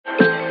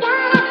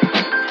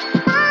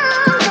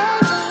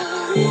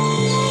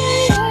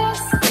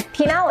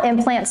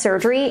implant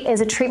surgery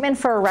is a treatment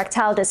for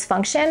erectile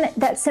dysfunction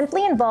that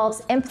simply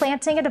involves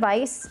implanting a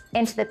device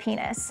into the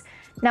penis.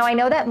 Now, I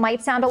know that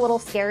might sound a little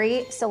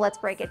scary, so let's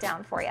break it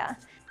down for you.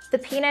 The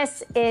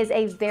penis is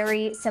a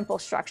very simple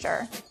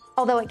structure,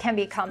 although it can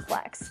be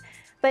complex.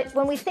 But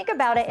when we think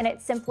about it in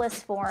its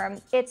simplest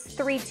form, it's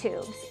 3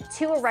 tubes,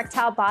 2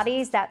 erectile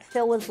bodies that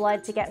fill with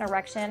blood to get an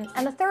erection,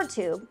 and the third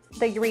tube,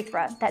 the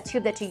urethra, that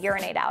tube that you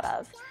urinate out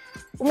of.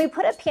 When we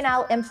put a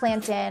penile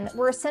implant in,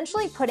 we're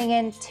essentially putting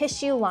in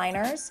tissue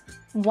liners,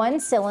 1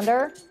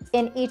 cylinder,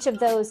 in each of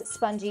those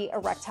spongy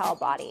erectile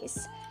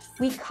bodies.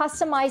 We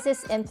customize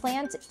this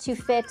implant to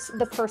fit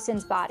the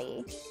person's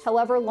body.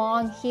 However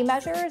long he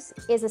measures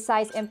is a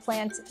size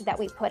implant that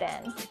we put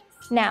in.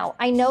 Now,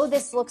 I know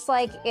this looks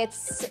like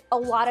it's a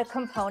lot of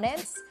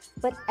components,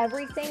 but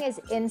everything is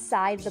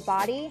inside the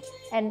body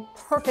and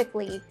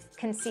perfectly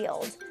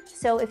concealed.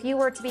 So if you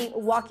were to be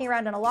walking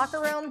around in a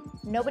locker room,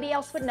 nobody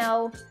else would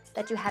know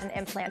that you had an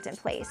implant in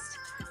place.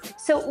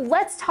 So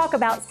let's talk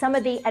about some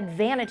of the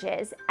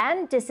advantages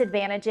and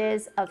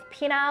disadvantages of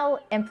penile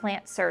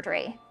implant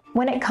surgery.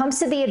 When it comes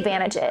to the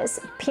advantages,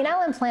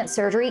 penile implant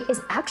surgery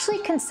is actually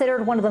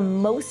considered one of the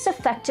most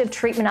effective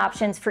treatment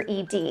options for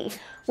ED,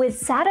 with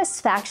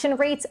satisfaction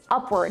rates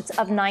upwards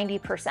of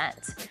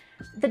 90%.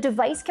 The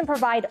device can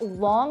provide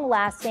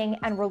long-lasting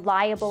and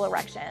reliable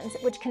erections,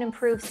 which can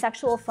improve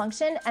sexual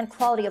function and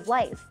quality of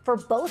life for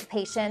both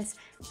patients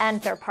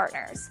and their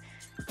partners.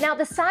 Now,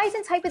 the size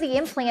and type of the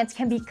implants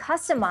can be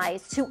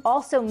customized to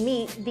also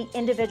meet the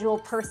individual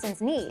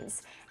person's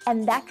needs,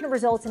 and that can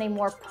result in a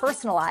more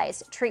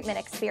personalized treatment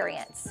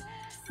experience.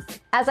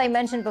 As I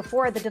mentioned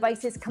before, the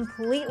device is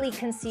completely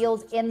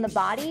concealed in the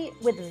body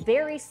with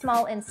very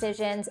small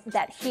incisions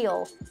that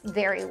heal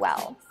very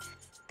well.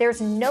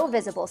 There's no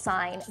visible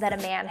sign that a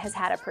man has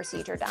had a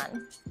procedure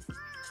done.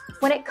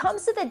 When it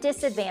comes to the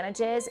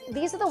disadvantages,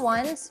 these are the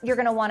ones you're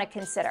going to want to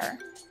consider.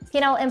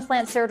 Penile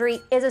implant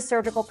surgery is a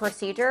surgical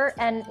procedure,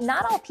 and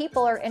not all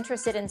people are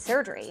interested in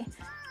surgery.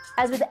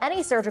 As with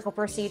any surgical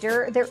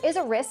procedure, there is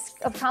a risk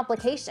of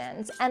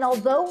complications, and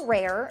although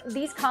rare,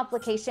 these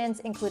complications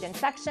include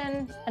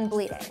infection and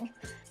bleeding.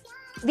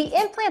 The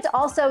implant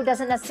also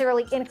doesn't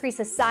necessarily increase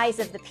the size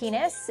of the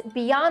penis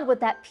beyond what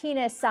that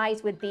penis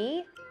size would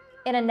be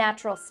in a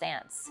natural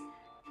stance.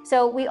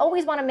 So we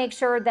always want to make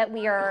sure that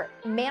we are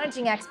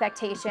managing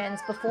expectations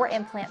before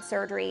implant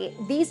surgery.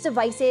 These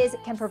devices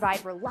can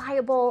provide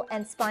reliable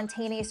and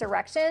spontaneous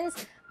erections,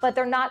 but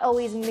they're not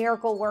always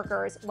miracle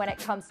workers when it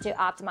comes to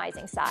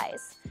optimizing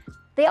size.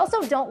 They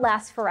also don't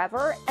last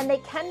forever, and they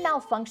can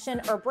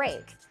malfunction or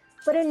break.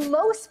 But in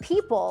most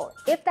people,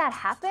 if that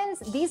happens,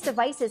 these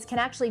devices can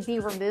actually be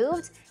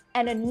removed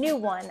and a new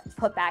one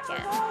put back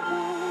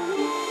in.